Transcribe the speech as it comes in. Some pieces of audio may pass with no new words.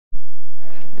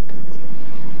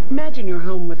Imagine your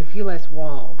home with a few less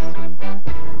walls.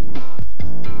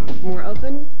 More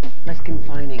open, less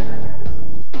confining.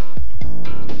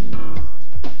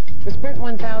 With Sprint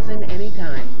 1000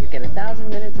 anytime, you get 1,000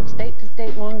 minutes of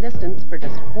state-to-state long distance for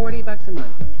just $40 a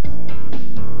month.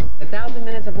 1,000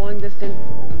 minutes of long distance,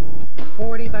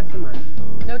 $40 a month.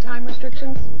 No time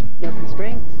restrictions, no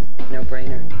constraints, no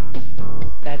brainer.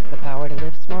 That's the power to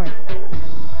live smart.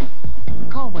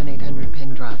 Call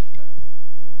 1-800-PIN-DROP.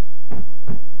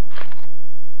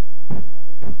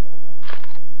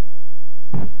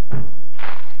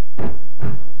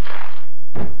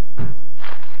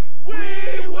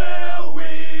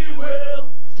 We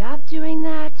will. Stop doing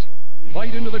that.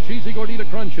 Bite into the cheesy gordita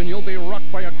crunch and you'll be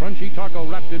rocked by a crunchy taco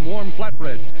wrapped in warm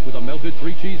flatbread with a melted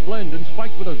 3-cheese blend and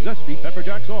spiked with a zesty pepper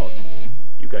jack sauce.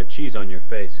 You got cheese on your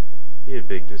face. You a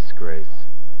big disgrace.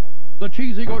 The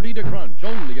cheesy gordita crunch,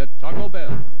 only at Taco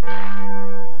Bell.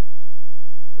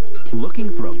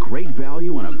 Looking for a great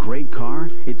value on a great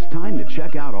car? It's time to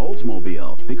check out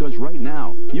Oldsmobile, because right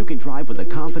now, you can drive with the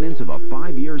confidence of a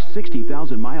 5-year,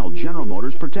 60,000-mile General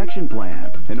Motors protection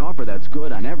plan. An offer that's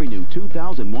good on every new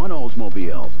 2001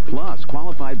 Oldsmobile. Plus,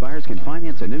 qualified buyers can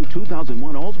finance a new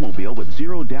 2001 Oldsmobile with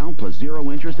 0 down plus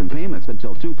 0 interest and payments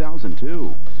until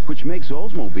 2002, which makes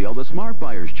Oldsmobile the smart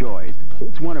buyer's choice.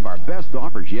 It's one of our best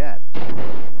offers yet.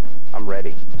 I'm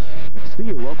ready. See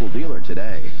your local dealer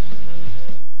today.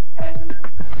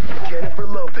 Jennifer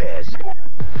Lopez,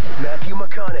 Matthew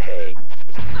McConaughey.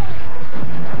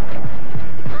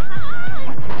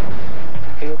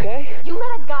 Are you okay? You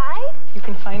met a guy? You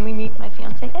can finally meet my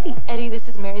fiance, Eddie. Eddie, this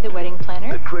is Mary, the wedding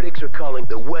planner. The critics are calling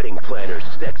The Wedding Planner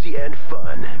sexy and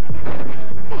fun.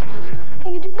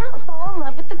 Hey, you did not fall in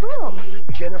love with the groom.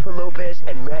 Jennifer Lopez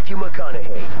and Matthew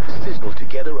McConaughey sizzle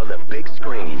together on the big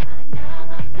screen.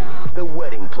 The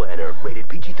Wedding Planner, rated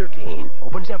PG-13,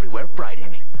 opens everywhere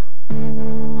Friday.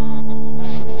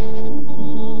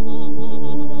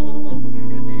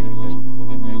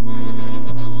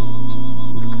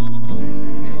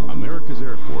 America's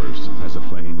Air Force has a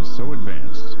plane so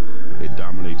advanced, it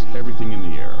dominates everything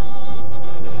in the air.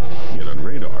 Yet on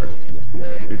radar,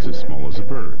 it's as small as a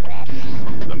bird.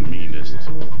 The meanest,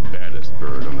 baddest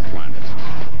bird on the planet.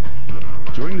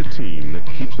 Join the team that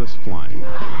keeps us flying.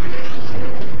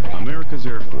 America's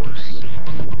Air Force.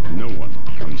 No one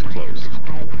comes close.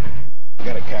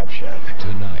 Got a cab shot.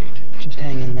 Tonight. Just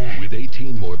hang in there. With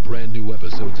 18 more brand new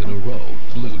episodes in a row,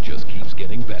 Blue just keeps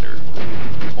getting better.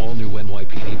 All new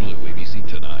NYPD Blue ABC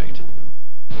tonight.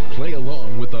 Play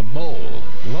along with the Mole.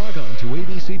 Log on to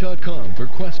abc.com for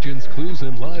questions, clues,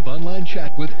 and live online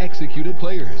chat with executed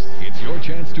players. It's your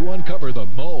chance to uncover the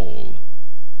Mole.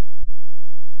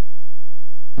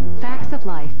 Facts of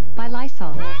Life by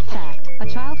Lysol. Fact: a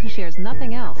child who shares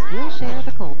nothing else will share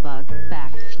the cold bug.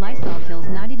 Fact: Lysol kills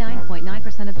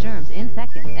 99.9% of germs in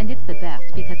seconds, and it's the best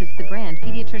because it's the brand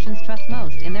pediatricians trust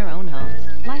most in their own homes.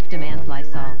 Life demands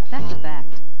Lysol. That's a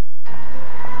fact.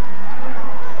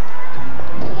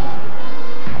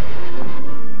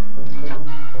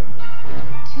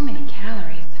 Too many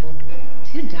calories.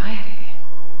 Too diety.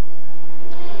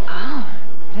 Oh,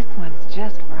 this one's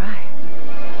just right.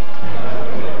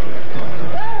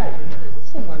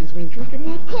 Somebody's been drinking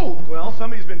my Coke. Well,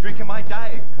 somebody's been drinking my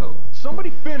Diet Coke.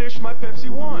 Somebody finished my Pepsi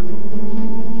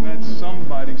ONE. That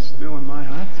somebody's still in my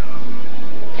hot tub.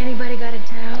 Anybody got a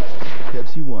towel?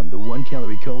 Pepsi ONE, the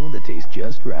 1-calorie cola that tastes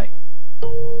just right.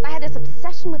 I had this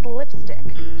obsession with lipstick.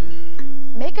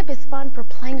 Makeup is fun for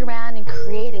playing around and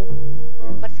creating,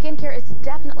 but skincare is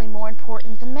definitely more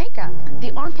important than makeup.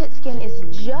 The armpit skin is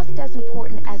just as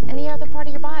important as any other part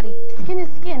of your body. Skin is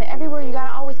skin. Everywhere you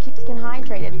gotta always keep skin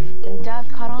hydrated. And Dove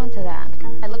caught on to that.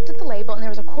 I looked at the label and there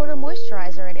was a quarter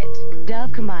moisturizer in it.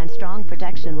 Dove combines strong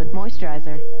protection with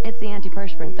moisturizer. It's the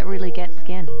antiperspirant that really gets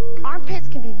skin. Armpits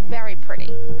can be very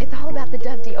pretty. It's all about the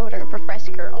Dove deodorant for fresh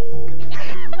girls.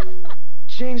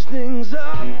 Change things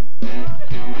up.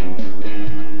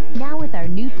 Now with our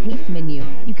new taste menu,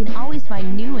 you can always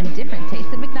find new and different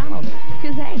tastes at McDonald's.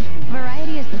 Because hey,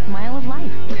 variety is the smile of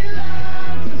life.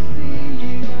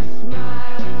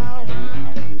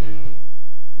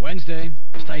 Wednesday,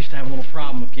 I used to have a little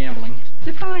problem with gambling.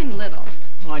 Define little.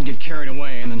 Well, I'd get carried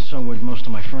away, and then so would most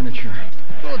of my furniture.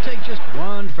 It'll take just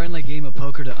one friendly game of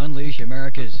poker to unleash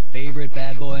America's favorite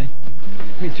bad boy.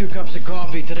 Give me 2 cups of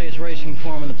coffee, today's racing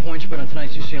form, and the point spread on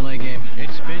tonight's UCLA game.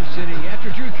 It's Spin City after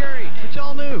Drew Carey. It's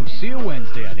all new. See you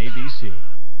Wednesday on ABC.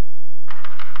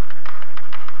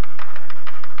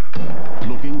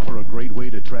 Looking for a great way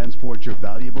to transport your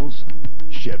valuables?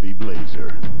 Chevy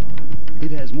Blazer.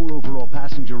 It has more overall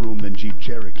passenger room than Jeep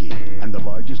Cherokee and the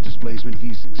largest displacement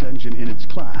V6 engine in its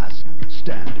class,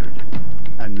 standard.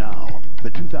 And now, the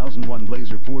 2001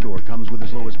 Blazer 4-door comes with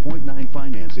as low as 0.9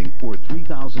 financing or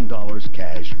 $3,000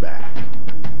 cash back.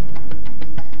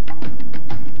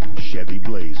 Chevy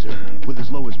Blazer with as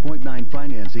low as 0.9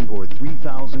 financing or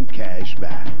 $3,000 cash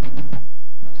back.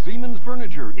 Seaman's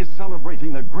Furniture is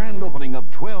celebrating the grand opening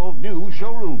of 12 new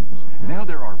showrooms. Now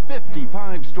there are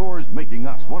 55 stores, making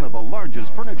us one of the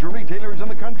largest furniture retailers in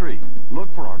the country.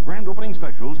 Look for our grand opening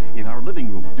specials in our living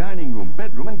room, dining room,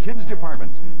 bedroom, and kids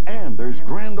departments. And there's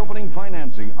grand opening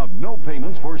financing of no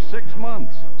payments for 6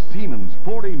 months. Seaman's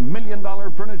 $40 million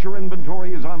furniture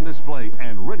inventory is on display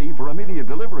and ready for immediate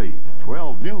delivery.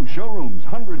 12 new showrooms,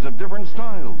 hundreds of different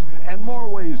styles, and more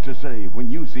ways to save when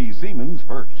you see Seaman's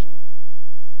first.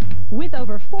 With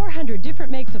over 400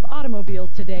 different makes of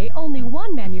automobiles today, only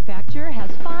one manufacturer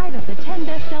has 5 of the 10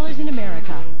 bestsellers in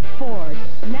America, Ford.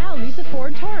 Now lease a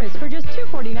Ford Taurus for just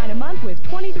 $249 a month with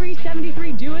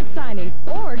 $23.73 due at signing,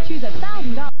 or choose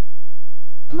 $1,000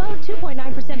 low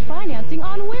 2.9% financing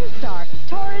on Windstar.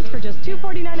 Taurus for just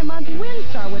 $249 a month,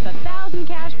 Windstar with $1,000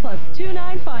 cash plus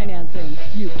 $2.9 financing.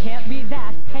 You can't beat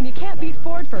that, and you can't beat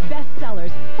Ford for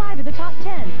bestsellers. 5 of the top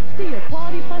 10. See your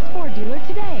Quality Plus Ford dealer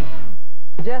today.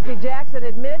 Jesse Jackson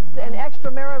admits an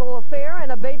extramarital affair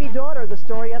and a baby daughter. The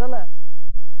story at 11.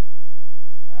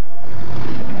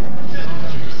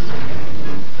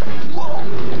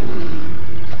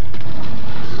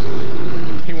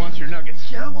 He wants your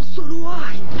nuggets. Yeah, well, so do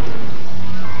I.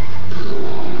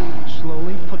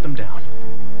 Slowly put them down.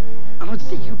 I don't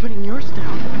see you putting yours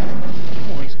down.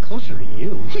 Boy, he's closer to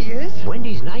you. He is?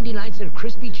 Wendy's 99-cent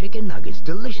crispy chicken nuggets.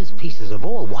 Delicious pieces of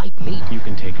all white meat. You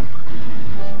can take them.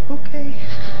 Okay.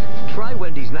 Try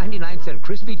Wendy's 99-cent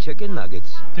crispy chicken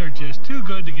nuggets. They're just too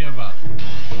good to give up.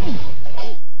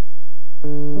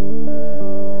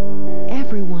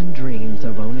 Everyone dreams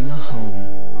of owning a home.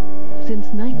 Since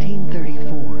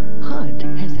 1934, HUD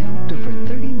has helped over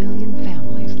 30 million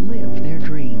families live their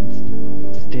dreams.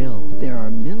 Still, there are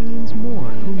millions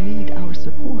more who need our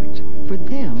support. For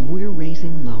them, we're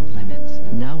raising loan limits,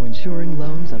 now insuring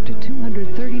loans up to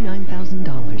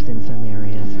 $239,000 in some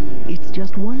areas. It's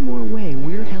just one more way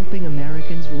we're helping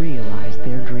Americans realize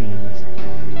their dreams.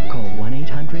 Call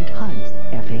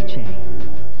 1-800-HUDS-FHA.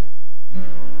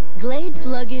 Glade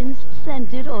plug-ins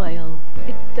scented oil.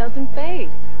 It doesn't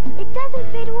fade. It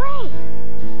doesn't fade away.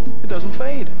 It doesn't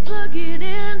fade. Plug it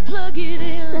in, plug it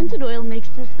in. Scented oil makes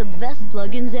this the best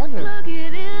plug-ins ever. Plug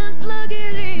it in, plug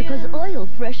it in. Because oil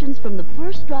freshens from the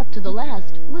first drop to the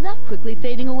last without quickly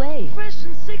fading away. Fresh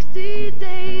in 60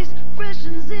 days,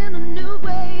 freshens in a new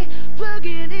way. Plug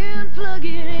it in, plug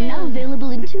it in. Now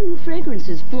available in 2 new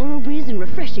fragrances, Floral Breeze and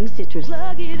Refreshing Citrus.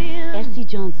 Plug it in. S.C.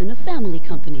 Johnson, a family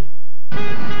company.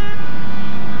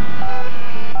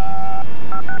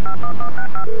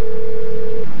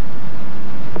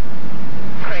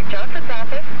 Craig Johnson's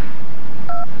office.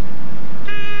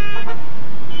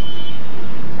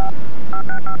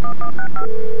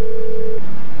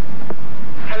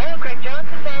 Hello, Craig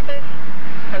Johnson's office.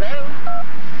 Hello?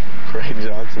 Craig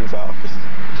Johnson's office.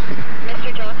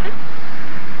 Mr. Johnson?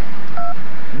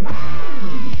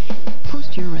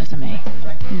 Post your resume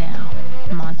now.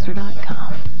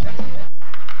 Monster.com.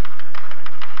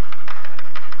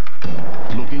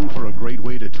 Looking for a great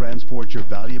way to transport your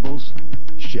valuables?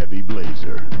 Chevy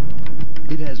Blazer.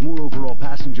 It has more overall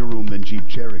passenger room than Jeep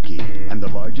Cherokee and the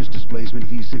largest displacement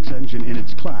V6 engine in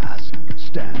its class,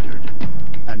 standard.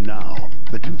 And now,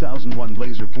 the 2001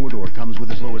 Blazer 4-door comes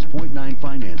with as low as 0.9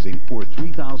 financing or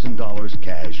 $3,000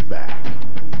 cash back.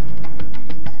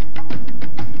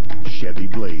 Chevy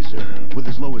Blazer with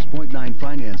as low as 0.9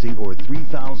 financing or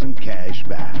 $3,000 cash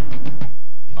back.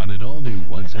 On an all-new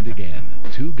Once and Again,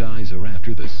 2 guys are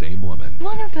after the same woman.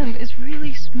 One of them is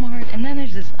really smart, and then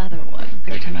there's this other one.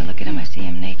 Every time I look at him, I see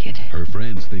him naked. Her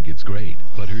friends think it's great,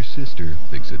 but her sister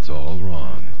thinks it's all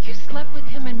wrong. You slept with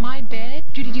him in my bed?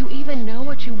 Did you even know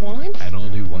what you want? An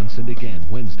all-new Once and Again,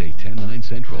 Wednesday, 10/9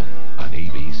 Central on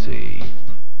ABC.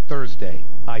 Thursday,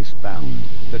 Icebound,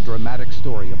 the dramatic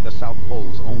story of the South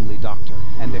Pole's only doctor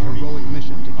and the heroic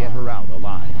mission to get her out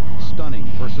alive. Stunning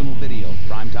personal video,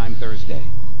 Primetime Thursday.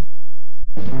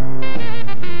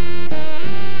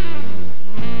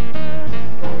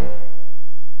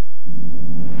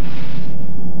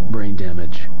 Brain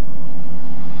damage.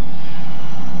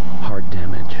 Heart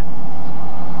damage.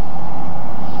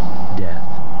 Death.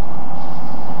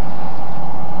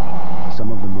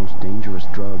 Some of the most dangerous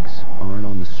drugs aren't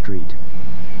on the street.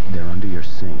 They're under your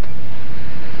sink.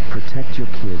 Protect your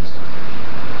kids.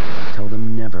 Tell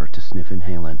them never to sniff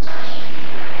inhalants.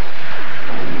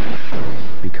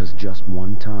 Because just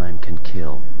one time can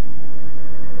kill.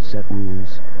 Set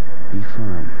rules. Be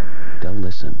firm. They'll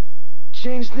listen.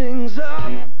 change things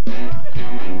up.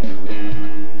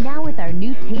 Now with our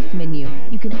new taste menu,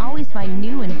 you can always find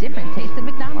new and different tastes at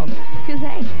McDonald's. Because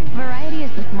hey, variety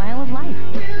is the smile of life.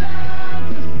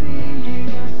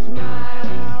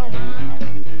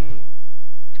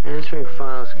 Transferring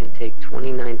files can take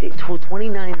 29 days.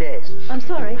 29 days. I'm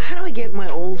sorry. How do I get my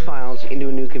old files into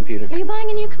a new computer? Are you buying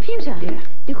a new computer? Yeah.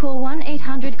 You call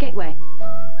 1-800-GATEWAY.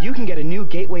 You can get a new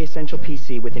Gateway Essential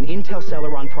PC with an Intel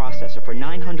Celeron processor for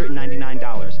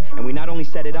 $999. And we not only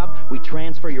set it up, we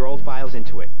transfer your old files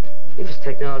into it. If this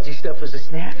technology stuff was a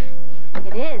snap.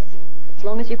 It is. As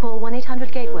long as you call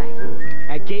 1-800-GATEWAY.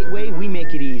 At Gateway, we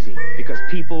make it easy because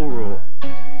people rule.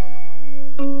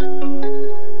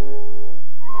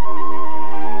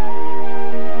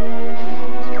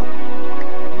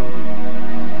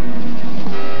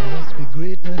 Must be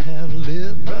great to have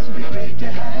lived. Must be great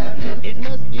to have lived. It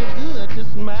must be good to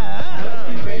smile. Must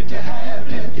be great to have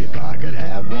lived. If I could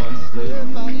have one still,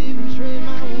 if I'd even trade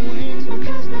my wings for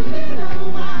just a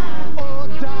little while. Oh,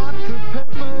 Dr.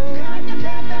 Pepper, Dr.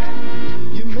 Pepper,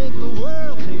 you make the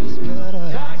world taste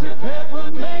better. Dr.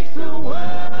 Pepper makes the world.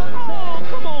 Oh,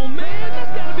 come on, man,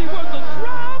 that's gotta be worth a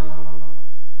drop.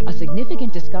 A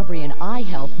significant discovery in eye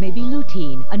health may be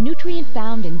lutein, a nutrient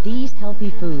found in these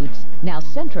healthy foods. Now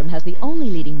Centrum has the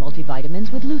only leading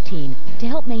multivitamins with lutein to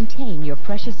help maintain your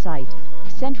precious sight.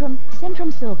 Centrum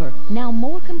Silver, now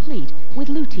more complete with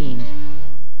lutein.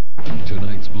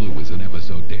 Tonight's Blue is an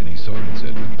episode Danny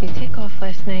Sorensen You take off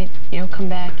last night, you don't come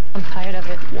back. I'm tired of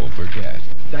it. won't forget.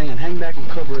 Diane, hang back and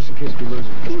cover us in case we lose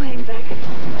her. You hang back.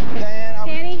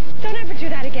 Danny, don't ever do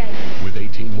that again. With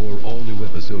 18 more all-new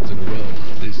episodes in a row,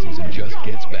 this season just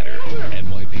gets better.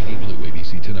 NYPD Blue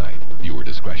ABC tonight. Viewer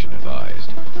discretion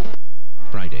advised.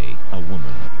 Friday, a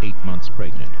woman, 8 months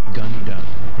pregnant, gunned down,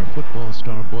 her football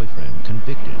star boyfriend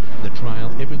convicted. The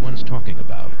trial everyone's talking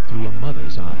about through a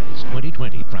mother's eyes.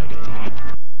 2020 Friday.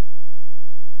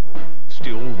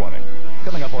 Still running.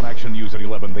 Coming up on Action News at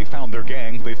 11, they found their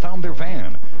gang, they found their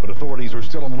van, but authorities are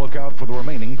still on the lookout for the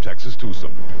remaining Texas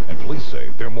twosome. And police say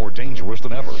they're more dangerous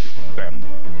than ever. Then,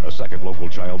 a second local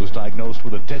child is diagnosed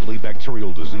with a deadly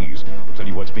bacterial disease. We'll tell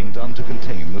you what's being done to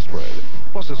contain the spread.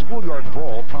 Plus, a schoolyard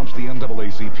brawl prompts the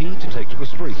NAACP to take to the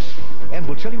streets. And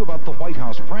we'll tell you about the White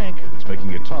House prank that's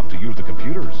making it tough to use the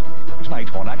computers.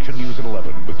 Tonight on Action News at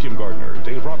 11 with Kim Gardner,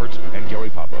 Dave Roberts, and Gary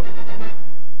Papa.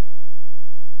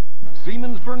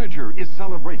 Seaman's Furniture is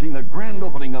celebrating the grand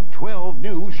opening of 12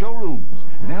 new showrooms.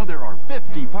 Now there are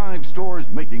 55 stores,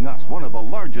 making us one of the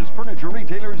largest furniture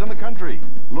retailers in the country.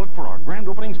 Look for our grand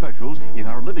opening specials in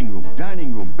our living room,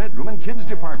 dining room, bedroom, and kids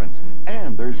departments.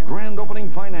 And there's grand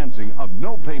opening financing of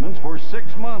no payments for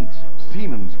 6 months.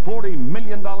 Seaman's $40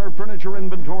 million furniture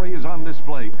inventory is on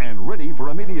display and ready for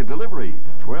immediate delivery.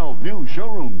 12 new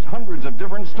showrooms, hundreds of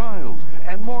different styles,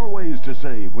 and more ways to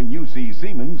save when you see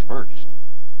Seaman's first.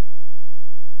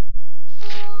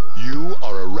 You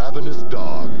are a ravenous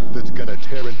dog that's gonna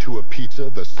tear into a pizza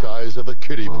the size of a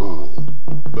kiddie pool.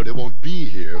 But it won't be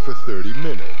here for 30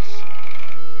 minutes.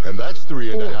 And that's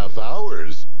 3.5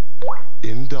 hours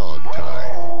in dog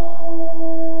time.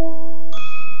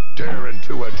 Tear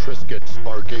into a Triscuit,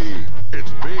 Sparky.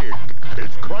 It's big,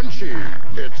 it's crunchy,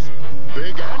 it's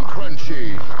big and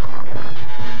crunchy.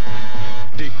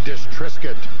 Deep dish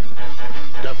Triscuit.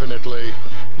 Definitely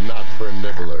not for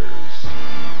nibblers.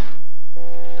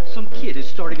 Some kid is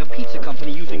starting a pizza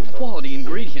company using quality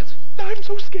ingredients. I'm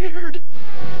so scared.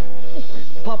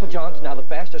 Papa John's now the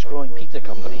fastest growing pizza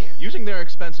company. Using their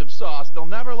expensive sauce, they'll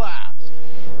never last.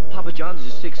 Papa John's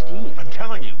is 16. I'm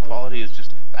telling you, quality is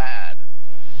just a fad.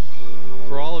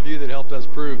 For all of you that helped us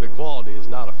prove that quality is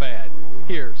not a fad,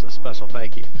 here's a special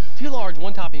thank you. 2 large,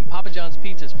 1-topping Papa John's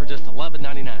pizzas for just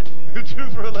 $11.99. 2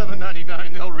 for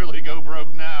 $11.99. They'll really go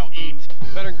broke now. Eat.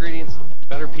 Better ingredients,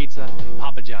 better pizza,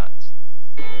 Papa John's.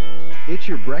 It's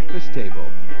your breakfast table.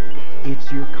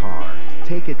 It's your car.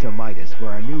 Take it to Midas for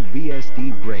our new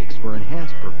VSD brakes for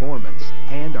enhanced performance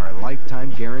and our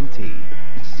lifetime guarantee.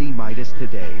 See Midas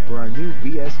today for our new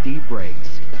VSD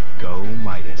brakes. Go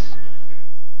Midas.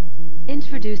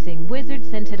 Introducing Wizard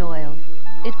Scented Oil.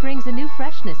 It brings a new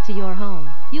freshness to your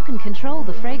home. You can control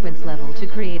the fragrance level to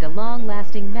create a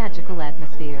long-lasting magical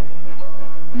atmosphere.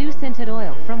 New scented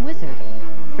oil from Wizard.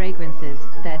 Fragrances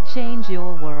that change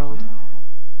your world.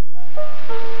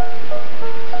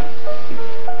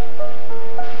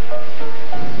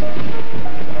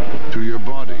 To your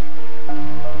body,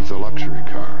 it's a luxury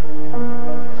car.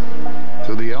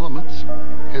 To the elements,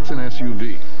 it's an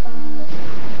SUV.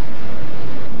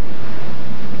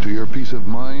 To your peace of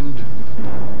mind,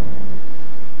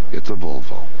 it's a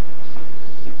Volvo.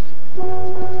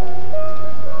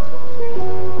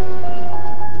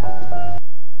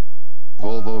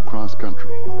 cross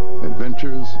country.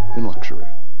 Adventures in luxury.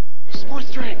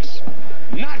 Sports drinks.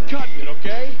 Not cutting it,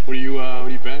 okay? What do you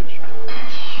bench?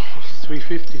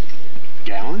 350.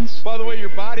 Gallons? By the way,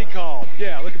 your body called.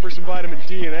 Yeah, looking for some vitamin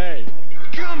D and A.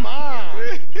 Come on!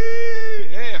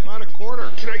 Hey, I found a quarter.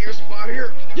 Can I get a spot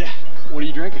here? Yeah. What are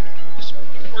you drinking?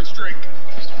 Sports drink.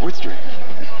 Sports drink.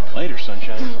 Later,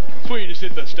 sunshine. So you just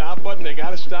hit the stop button? They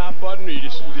got a stop button, or you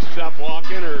just stop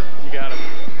walking, or you got to...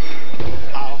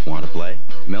 Want to play?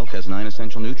 Milk has 9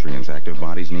 essential nutrients active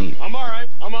bodies need. I'm all right.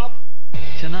 I'm up.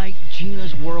 Tonight,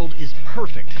 Gina's world is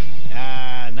perfect.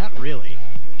 Not really.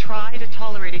 Try to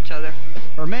tolerate each other.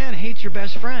 Her man hates your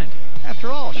best friend.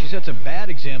 After all, she sets a bad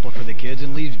example for the kids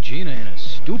and leaves Gina in a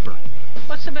stupor.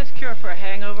 What's the best cure for a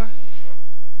hangover?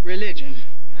 Religion.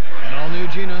 And all new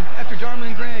Gina, after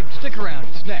Dharma Greg. Stick around,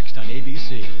 it's next on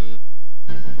ABC.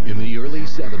 In the early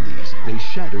 70s, they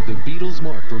shattered the Beatles'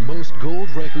 mark for most gold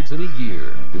records in a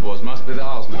year. The boys must be the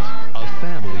Osmonds. A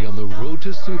family on the road to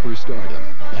superstardom,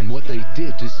 and what they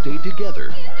did to stay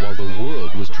together while the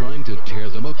world was trying to tear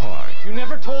them apart. You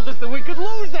never told us that we could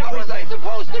lose everything. How was I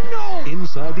supposed to know?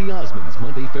 Inside the Osmonds,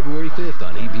 Monday, February 5th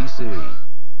on ABC.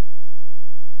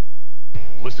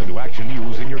 Listen to Action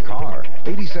News in your car.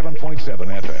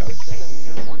 87.7 FM.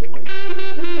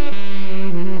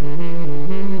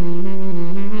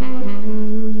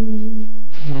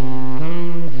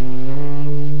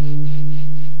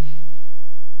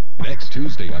 Next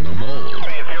Tuesday on The Mole.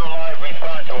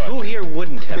 Who here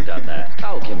wouldn't have done that?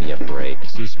 Oh, give me a break.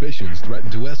 Suspicions threaten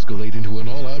to escalate into an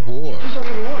all-out war.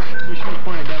 We should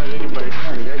point it out at anybody.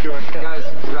 Guys,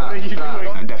 stop.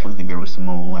 I definitely think there was some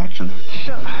mole action.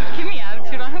 Shut up. Give me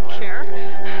attitude, I don't care.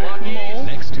 Mole.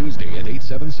 Next Tuesday at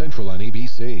 8/7 Central on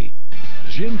ABC.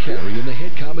 Jim Carrey in the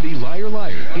hit comedy Liar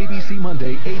Liar. ABC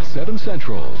Monday, 8/7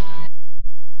 Central.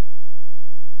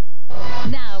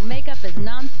 Now, makeup as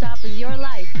non-stop as your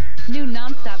life. New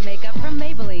non-stop makeup from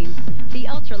Maybelline. The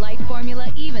ultralight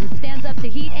formula even stands up to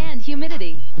heat and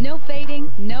humidity. No fading,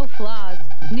 no flaws.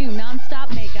 New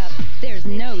non-stop makeup. There's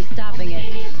no stopping it.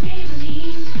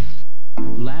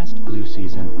 Last flu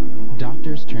season,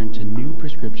 doctors turned to new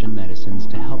prescription medicines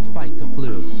to help fight the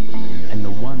flu. And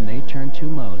the one they turned to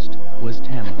most was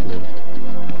Tamiflu.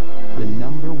 The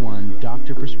 #1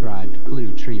 doctor-prescribed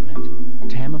flu treatment.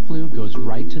 Tamiflu goes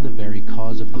right to the very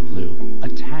cause of the flu,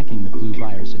 attacking the flu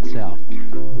virus itself.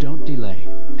 Don't delay.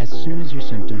 As soon as your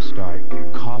symptoms start,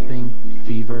 coughing,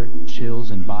 fever,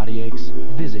 chills, and body aches,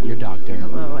 visit your doctor.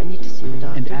 Hello, I need to see the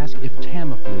doctor. And ask if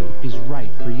Tamiflu is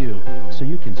right for you, so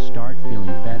you can start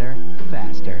feeling better,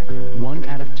 faster. 1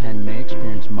 out of 10 may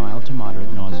experience mild to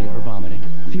moderate nausea or vomiting.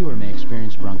 Fewer may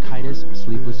experience bronchitis,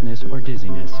 sleeplessness, or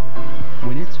dizziness.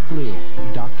 When it's flu,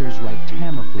 doctors write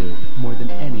Tamiflu more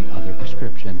than any other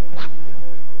prescription.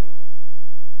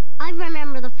 I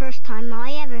remember the first time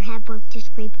I ever had Welch's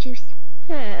grape juice.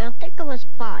 I think I was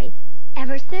 5.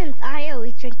 Ever since, I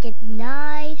always drink it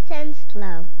nice and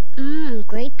slow.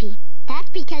 Grapey. That's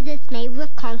because it's made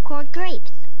with Concord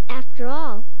grapes. After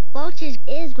all, Welch's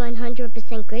is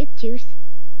 100% grape juice.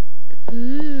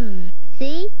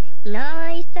 See?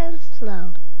 Nice and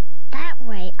slow. That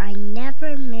way, I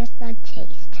never miss a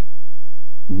taste.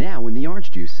 Now in the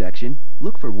orange juice section,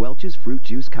 look for Welch's Fruit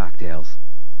Juice Cocktails.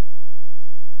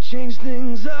 Change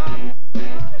things up.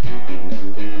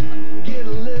 Get a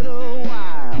little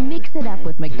wild. Mix it up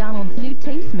with McDonald's new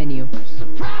taste menu.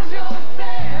 Surprise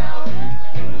yourself.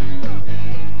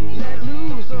 Let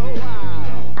loose a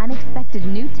while. Unexpected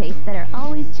new tastes that are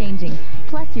always changing,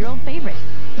 plus your old favorites.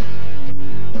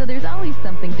 So there's always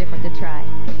something different to try.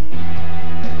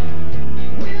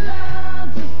 We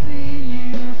love to see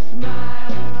you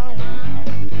smile.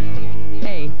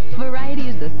 Hey, variety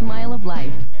is the smile of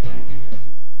life.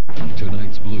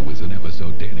 Tonight's Blue is an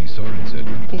episode Danny Sorensen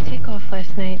You take off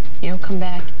last night, you don't come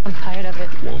back. I'm tired of it.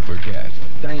 won't forget.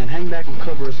 Diane, hang back and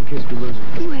cover us in case we lose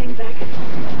her. You hang back.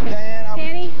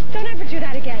 Danny, don't ever do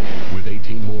that again. With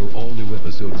 18 more all-new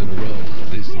episodes in a row,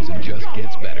 this season just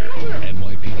gets better.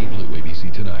 NYPD Blue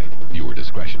ABC tonight. Viewer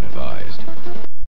discretion advised.